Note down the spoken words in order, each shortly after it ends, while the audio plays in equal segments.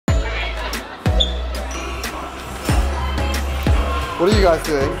What are you guys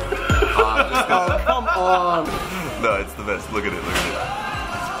doing? Oh, come on. No, it's the best. Look at it, look at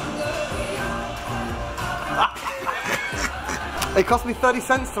it. It cost me 30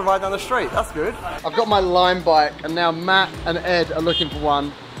 cents to ride down the street. That's good. I've got my Lime bike, and now Matt and Ed are looking for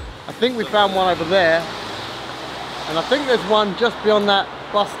one. I think we found one over there. And I think there's one just beyond that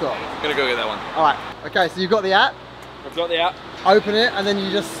bus stop. I'm gonna go get that one. Alright, okay, so you've got the app. I've got the app. Open it, and then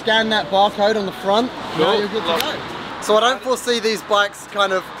you just scan that barcode on the front. Cool. Now you're good to go. So I don't foresee these bikes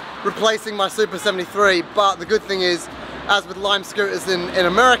kind of replacing my Super 73, but the good thing is, as with Lime scooters in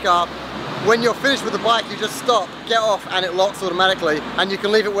America, when you're finished with the bike, you just stop, get off, and it locks automatically, and you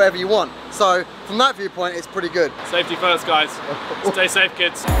can leave it wherever you want. So from that viewpoint, it's pretty good. Safety first, guys. Stay safe,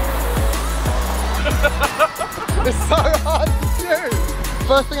 kids. It's so hard to do.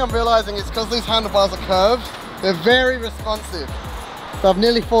 First thing I'm realizing is because these handlebars are curved, they're very responsive. So I've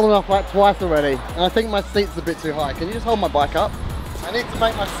nearly fallen off like twice already, and I think my seat's a bit too high. Can you just hold my bike up? I need to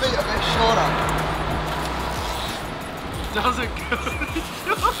make my seat a bit shorter. Doesn't go.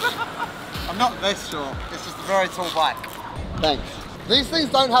 I'm not this short, it's just a very tall bike. Thanks. These things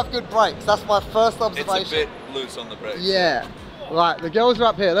don't have good brakes, that's my first observation. It's a bit loose on the brakes. Yeah. Right, the girls are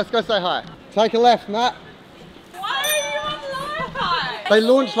up here, let's go say hi. Take a left, Matt. Why are you on Lime bike? They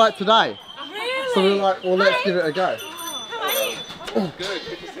launched like today. Really? So we were like, well, let's give it a go. How are you? Good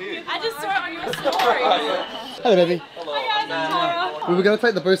to see you. I just saw it on your story. Hello, baby. Hi guys, I'm Tara. We were going to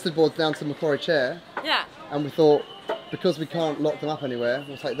take the boosted boards down to Macquarie Chair, Yeah. and we thought, because we can't lock them up anywhere,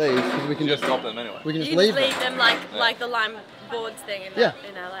 we'll take these, because we can just drop them anyway. We can just You leave just leave them. them like the Lime boards thing in, Yeah.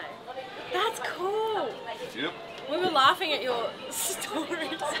 in LA. That's cool. Yep. We were laughing at your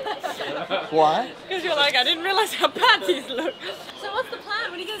stories. Why? Because you're like, I didn't realise how bad these look. So what's the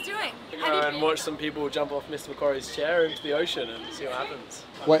plan? What are you guys doing? Go and watch some people jump off Mr. Macquarie's chair into the ocean and see what happens.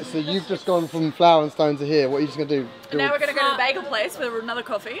 Wait, so you've just gone from Flower and Stone to here. What are you just going to do? Now we're going to go to the bagel place for another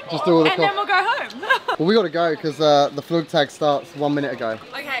coffee. Just do all the and then we'll go home. Well, we got to go because the flug tag starts 1 minute ago.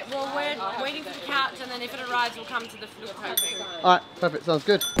 Okay, well we're waiting for the couch, and then if it arrives we'll come to the flute posing. Alright, perfect, sounds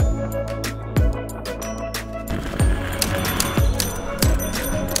good.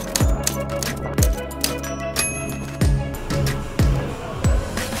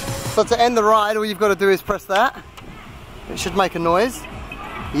 So to end the ride, all you've got to do is press that. It should make a noise.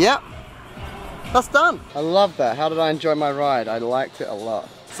 Yep. That's done. I love that. How did I enjoy my ride? I liked it a lot.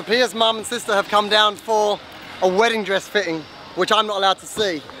 Sophia's mum and sister have come down for a wedding dress fitting, which I'm not allowed to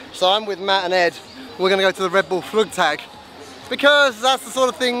see. So I'm with Matt and Ed. We're going to go to the Red Bull flug tag because that's the sort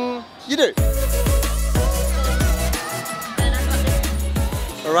of thing you do.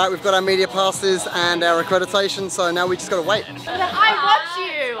 Alright, we've got our media passes and our accreditation, so now we just gotta wait. I watch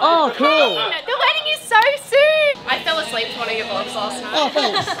you! Oh, cool! Kane, the wedding is so soon! I fell asleep to one of your vlogs last night. Oh,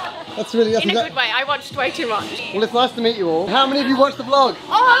 thanks. That's really In a good way, I watched way too much. Well, it's nice to meet you all. How many of you watched the vlog?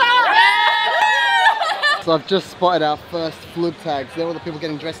 Oh, So I've just spotted our first flug tags. They're all the people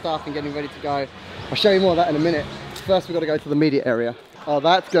getting dressed up and getting ready to go. I'll show you more of that in a minute. First, we've got to go to the media area. Oh,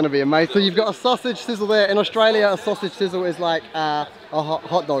 that's going to be amazing. So you've got a sausage sizzle there. In Australia, a sausage sizzle is like a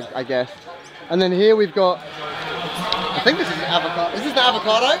hot dog, I guess. And then here we've got, I think this is an avocado. Is this the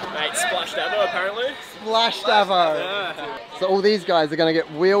avocado? Mate, splashed avo apparently. Splashed avo. Yeah. So all these guys are going to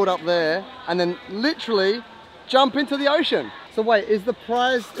get wheeled up there and then literally jump into the ocean. So wait, is the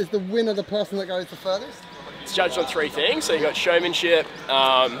prize, is the winner the person that goes the furthest? It's judged on 3 things. So you got showmanship,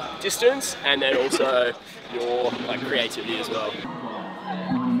 distance, and then also your creativity as well.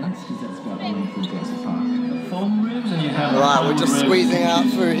 Right, we're just squeezing out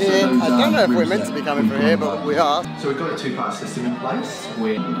through here. I don't know if we're meant to be coming through here, but we are. So we've got a 2-part system in place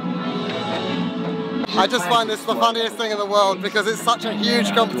where... I just find this the funniest thing in the world because it's such a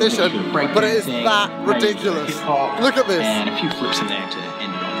huge competition, but it is that ridiculous. Look at this. And a few flips in there to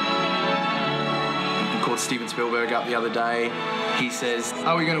end it on. We called Steven Spielberg up the other day. He says,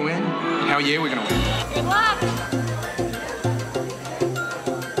 are we going to win? Hell yeah, we're going to win. Good luck!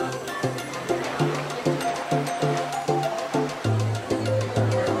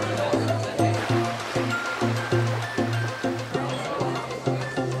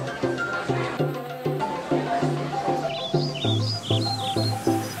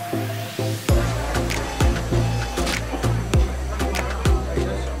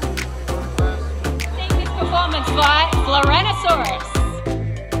 By Florenosaurus.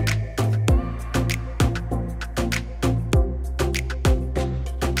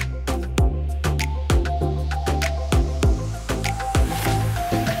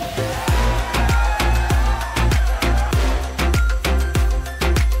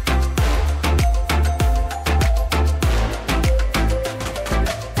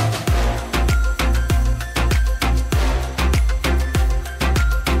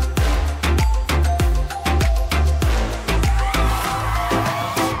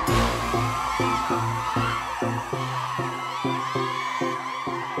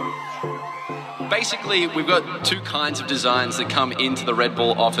 basically, we've got two kinds of designs that come into the Red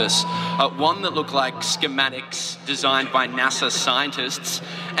Bull office. One that look like schematics designed by NASA scientists,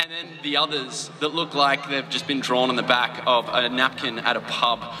 and then the others that look like they've just been drawn on the back of a napkin at a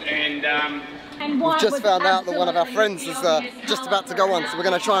pub. We've just found out that one of our friends is just about to go on, so we're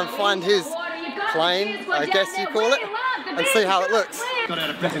going to try and find his plane, I guess you call it, and see how it looks. Got out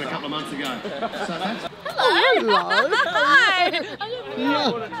of prison a couple of months ago. Hello. Hi.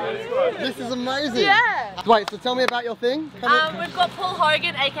 This is amazing. Yeah. Wait, so tell me about your thing. We've got Paul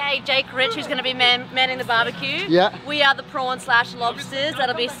Hogan, aka Jake Rich, who's going to be manning the barbecue. Yeah. We are the prawn/lobsters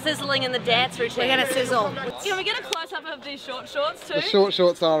that'll be sizzling in the dance routine. We're going to sizzle. Can we get a close up of these short shorts too? The short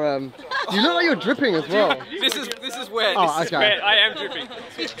shorts are. You look like you're dripping as well. This is wet. Oh, this is okay. wet. I am dripping.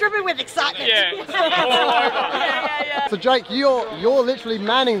 He's dripping with excitement. Yeah. Yeah. So Jake, you're literally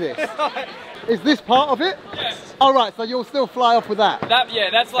manning this. Is this part of it? Yes. All right, so you'll still fly off with that.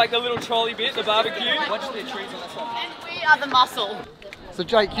 That's like the little trolley bit, the barbecue. Watch the trees on that side. And we are the muscle. So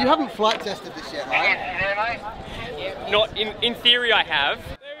Jake, you haven't flight tested this yet, right? Not in theory, I have.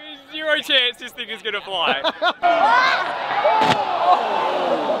 There is zero chance this thing is gonna fly.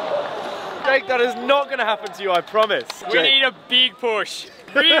 Jake, that is not gonna happen to you, I promise. We need a big push.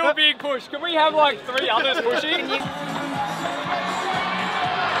 Real big push. Can we have like 3 others pushing?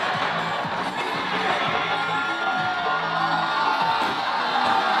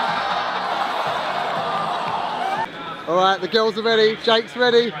 All right, the girls are ready. Jake's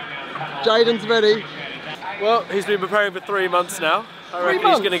ready. Jaden's ready. Well, he's been preparing for 3 months now. I reckon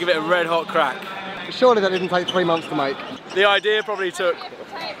he's gonna give it a red hot crack. Surely that didn't take 3 months to make. The idea probably took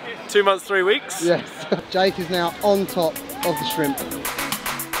 2 months, 3 weeks. Yes. Jake is now on top of the shrimp.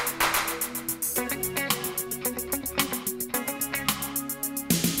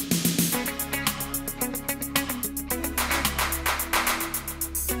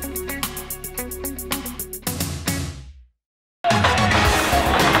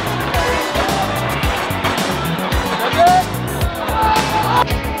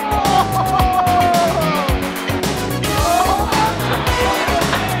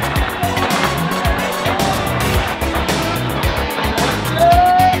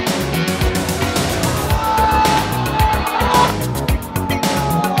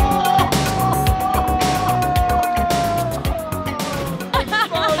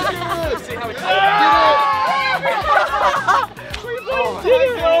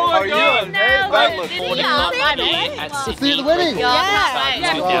 We'll see you at the wedding.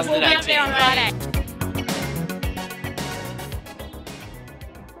 Yeah. We'll be up there on Friday.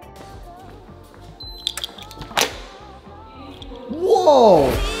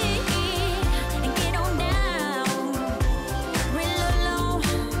 Whoa!